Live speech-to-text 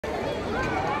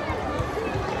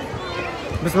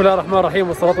بسم الله الرحمن الرحيم،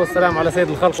 والصلاة والسلام على سيد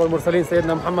الخلق والمرسلين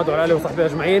سيدنا محمد وعلى آله وصحبه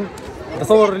أجمعين.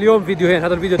 بصور اليوم فيديوهين،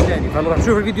 هذا الفيديو الثاني، فاللي راح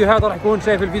يشوف الفيديو هذا راح يكون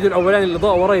شايف الفيديو الأولاني.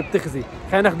 الإضاءة وراي بتخزي،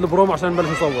 خلينا ناخذ البروم عشان نبلش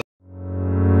نصور.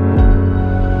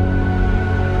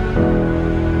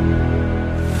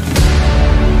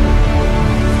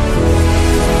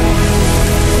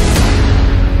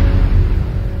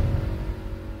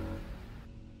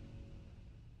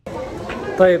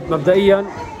 طيب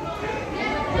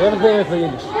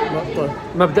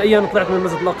مبدئيا طلعت من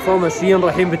المسجد الأقصى وماشيين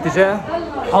رايحين باتجاه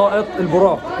حائط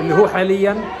البراق اللي هو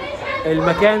حاليا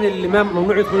المكان اللي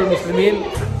ممنوع يدخل المسلمين.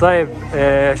 طيب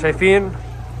شايفين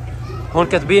هون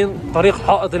كاتبين طريق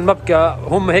حائط المبكى،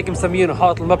 هم هيك مسمينه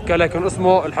حائط المبكى، لكن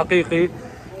اسمه الحقيقي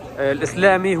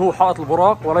الإسلامي هو حائط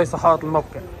البراق وليس حائط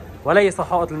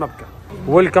المبكى.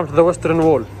 ويلكم تو ذا ويسترن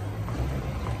وول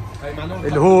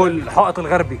اللي هو الحائط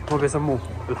الغربي، هو بيسموه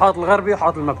الحائط الغربي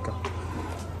حائط المبكى.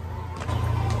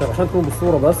 طيب عشان تكون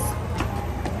بالصورة بس،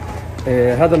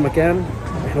 هذا المكان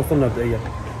احنا وصلنا مبدئيا،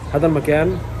 هذا المكان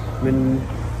من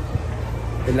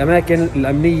الاماكن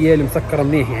الامنيه اللي مسكره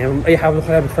منيح، يعني اي حاجه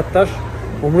بدخلها بتفتش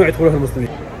وممنوع يدخلوها المسلمين.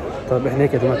 طيب احنا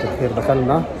هيك يا جماعه الخير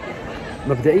دخلنا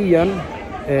مبدئيا.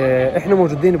 احنا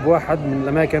موجودين بواحد من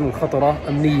الاماكن الخطره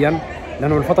امنيا،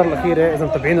 لانه بالفتره الاخيره اذا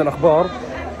متابعين الاخبار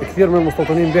كثير من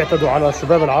المستوطنين بيعتدوا على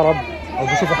الشباب العرب، او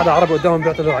بيشوفوا حدا عربي قدامهم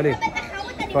بيعتدوا عليه،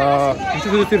 فبنشوف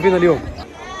اللي يصير فينا اليوم.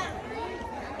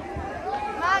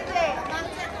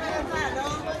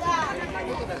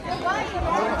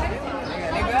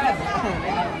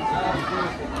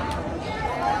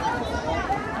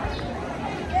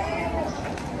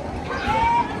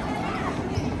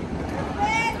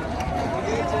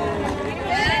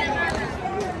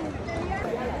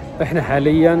 احنا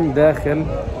حاليا داخل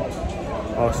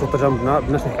الشرطة جنبنا،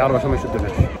 بدناش نحكي عربي عشان ما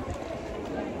يشدوناش.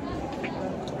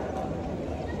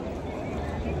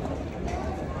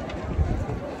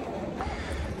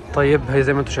 طيب هي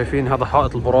زي ما انتم شايفين هذا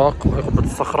حائط البراق وهي قبة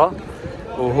الصخرة،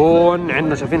 وهون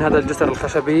عندنا شايفين هذا الجسر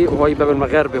الخشبي وهي باب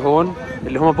المغاربة هون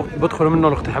اللي هم بيدخلوا منه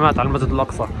الاقتحامات على المسجد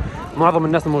الأقصى. معظم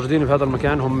الناس الموجودين في هذا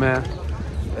المكان هم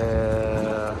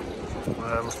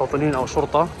مستوطنين او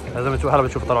شرطة، زي ما هلا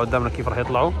بتشوفوا طلعوا قدامنا كيف راح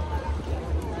يطلعوا.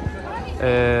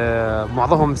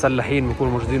 معظمهم مسلحين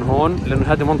بيكونوا موجودين هون، لأن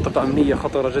هذه منطقة أمنية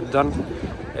خطرة جدا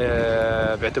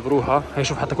بيعتبروها. هي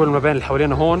شوف حتى كل المباني اللي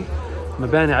حوالينا هون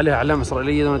مباني عليها علامة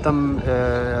إسرائيلية، لأنه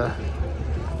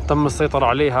تم السيطرة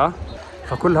عليها،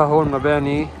 فكلها هون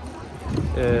مباني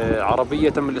عربية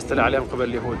تم الاستيلاء عليها من قبل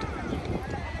اليهود.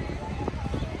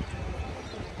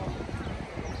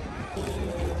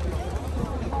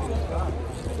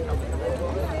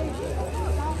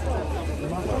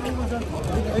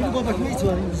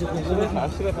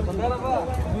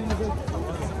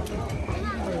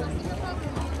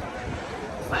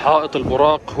 حائط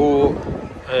البراق هو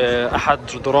أحد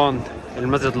جدران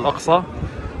المسجد الأقصى،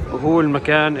 وهو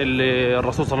المكان اللي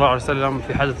الرسول صلى الله عليه وسلم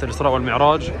في حادثة الإسراء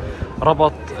والمعراج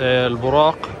ربط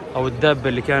البراق أو الدابة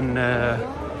اللي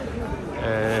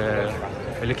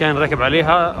كان راكب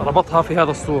عليها، ربطها في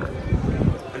هذا السور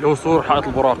اللي هو سور حائط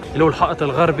البراق، اللي هو الحائط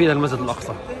الغربي للمسجد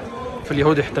الأقصى.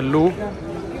 فاليهود احتلوه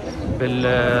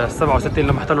بال67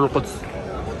 لما احتلوا القدس.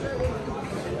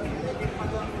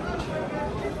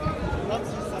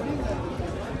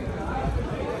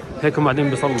 هيك هم قاعدين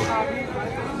بيصلوا.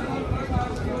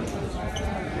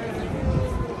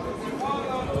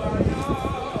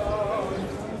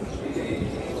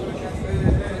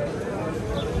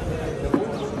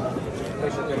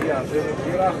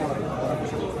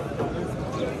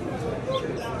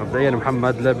 مبدئيا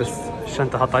محمد لابس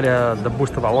الشنطة حط عليها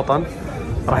الدبوس تبع وطن،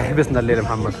 راح يحبسنا الليلة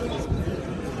محمد.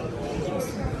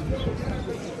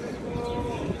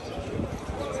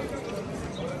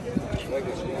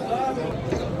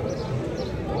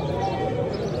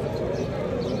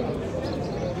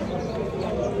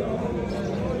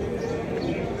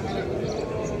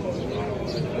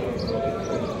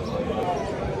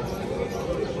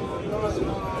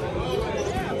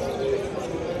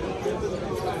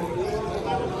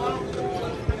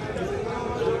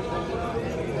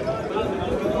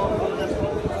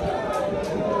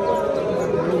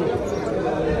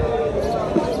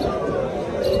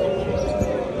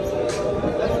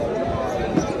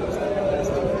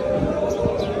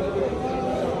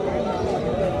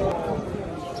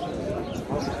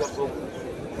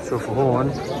 شوفوا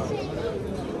هون،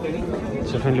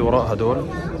 شايفين اللي وراء هدول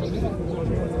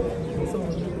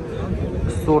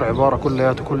السور عبارة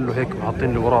كلياته كله هيك حاطين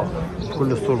اللي وراء،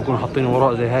 كل السور بيكونوا حاطين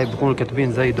وراء زي هاي، بيكونوا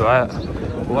كاتبين زي دعاء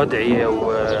وادعية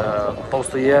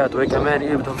وتوصيات وهيك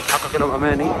اماني بدهم تحقق لهم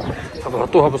اماني،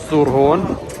 فبحطوها بالسور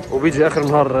هون، وبيجي اخر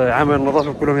النهار عامل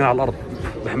النظافة كلهم هنا على الارض.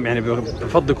 يعني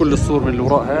بفضي كل السور من اللي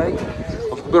وراء هاي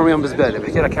وبكبرهم اياهم بزباله.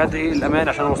 بحكي لك هذه الامان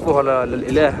عشان يوصلوها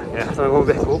للاله، يعني حسب ما هم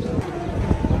بيحكوا.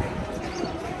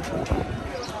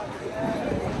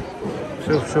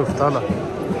 شوف طالع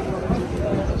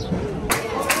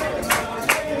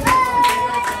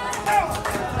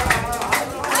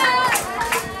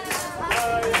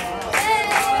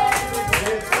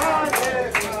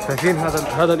شايفين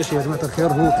هذا الاشي يا جماعه الخير.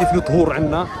 هو كيف يطهور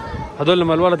عندنا هدول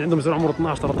لما الولد عندهم يصير عمره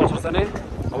 12 13 سنه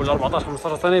او 14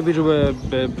 15 سنه بيجوا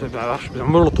بعرفش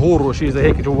بيعملوا له طهور وشيء زي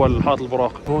هيك جوا الحائط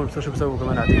البراق. هون شو بسووا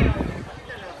كمان قاعدين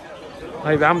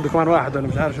هاي بعمدوا كمان واحد ولا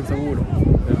مش عارف شو بسووا له،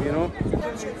 شايفينه؟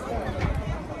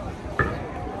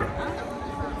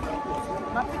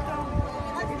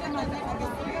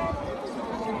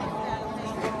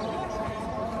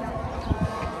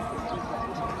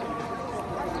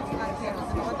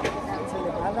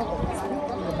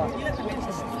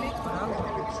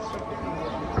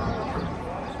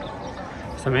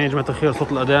 سامعين يا جماعة الخير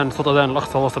صوت الأذان، صوت أذان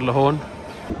الأقصى واصل لهون.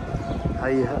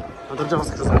 هيا ترجع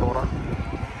راسك شوي لورا.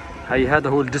 هي هذا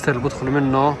هو الجسر اللي بدخلوا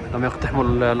منه لما يقتحموا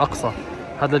الأقصى.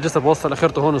 هذا الجسر بوصل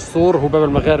آخرته هون السور، هو باب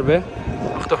المغاربة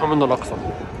اقتحموا منه الأقصى.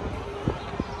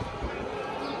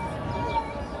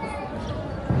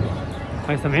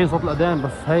 هاي سامعين صوت الأذان،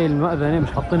 بس هاي المأذنة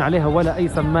مش حاطين عليها ولا أي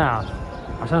سماعة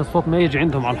عشان الصوت ما يجي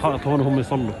عندهم على الحائط هون وهم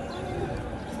يصلوا.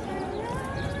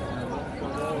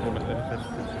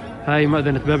 هاي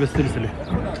مأذنة باب السلسلة،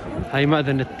 هاي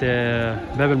مأذنة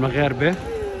باب المغاربة،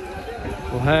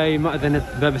 وهاي مأذنة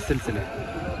باب السلسلة.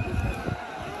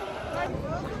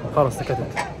 خلص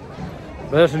سكتت.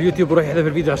 بلاش اليوتيوب يروح يحذف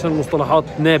الفيديو عشان مصطلحات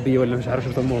نابية ولا مش عارف شو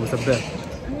بسموها مسبات.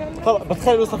 خلص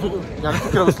بتخيل وصل يعني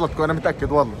فكرة وصلتك وانا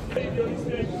متأكد والله.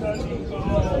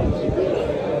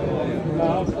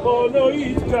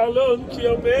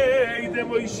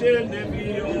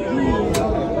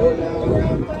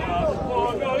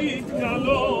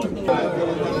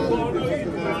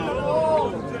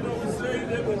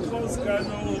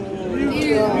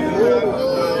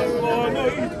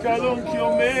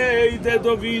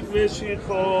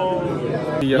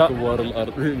 يا ثوار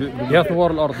الارض يا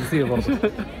ثوار الارض بصير برضه.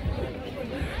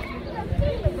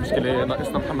 مشكلة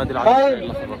ناقصنا محمد العربي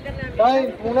اللحظة. طيب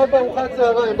منبه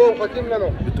وخاتسة بوقة كملنا.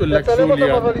 بتقول لك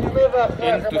سوريا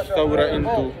انتوا الثورة،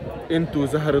 انتوا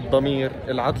زهر الضمير،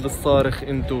 العدل الصارخ،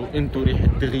 انتوا ريح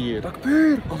التغيير.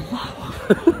 تكبير الله.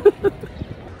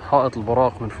 حائط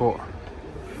البراق من فوق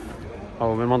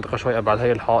او من منطقة شوي ابعد.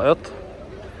 هي الحائط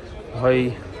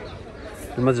وهي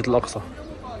المسجد الاقصى.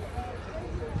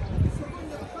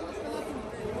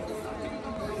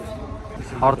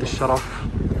 حارة الشرف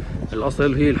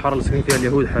الاصل هي الحارة اللي ساكنين فيها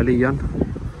اليهود حاليا.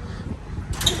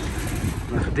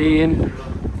 ماخذين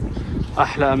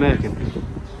احلى اماكن.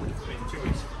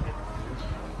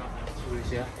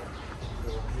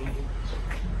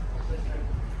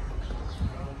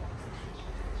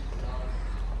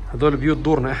 هذول بيوت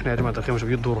دورنا احنا يا جماعة الخير، مش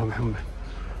بيوت دورهم يا حمد.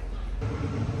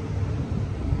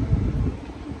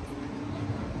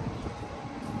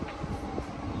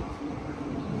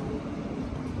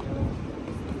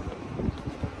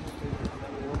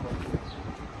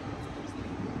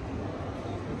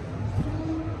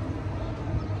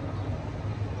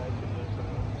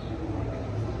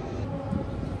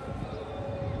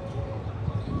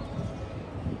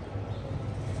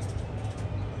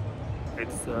 عيد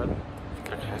السؤال.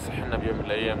 فكرك حيصحنا بيوم من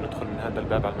الايام ندخل من هذا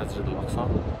الباب على المسجد الاقصى؟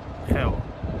 خير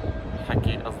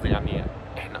حكي قصدي يعني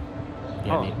احنا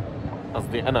يعني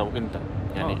قصدي انا وانت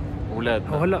يعني اولادنا.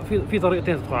 هو هلا في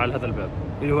طريقتين تدخل على هذا الباب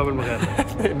اللي هو باب المغاربه.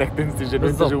 انك تنسجن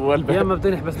وانت جوا الباب. يا اما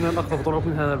بتنحبس من الاقصى بطلعوك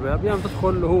من هذا الباب، يا اما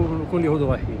تدخل وهو بكون اليهود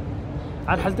رايحين.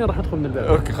 على الحالتين راح ندخل من الباب.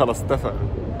 اوكي خلص اتفق.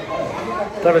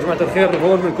 طيب يا جماعه الخير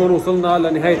هون بنكون وصلنا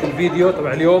لنهايه الفيديو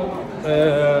تبع اليوم.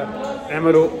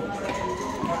 اعملوا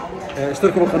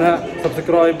اشتركوا بالقناه،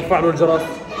 سبسكرايب، وفعلوا الجرس،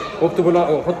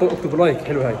 واكتبوا اكتبوا لايك.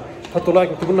 حلو هاي، حطوا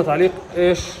لايك واكتبوا لنا تعليق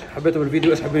ايش حبيتوا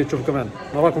بالفيديو، ايش حابين تشوفوا كمان.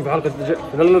 نراكم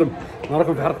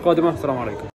في حلقه قادمه. السلام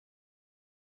عليكم.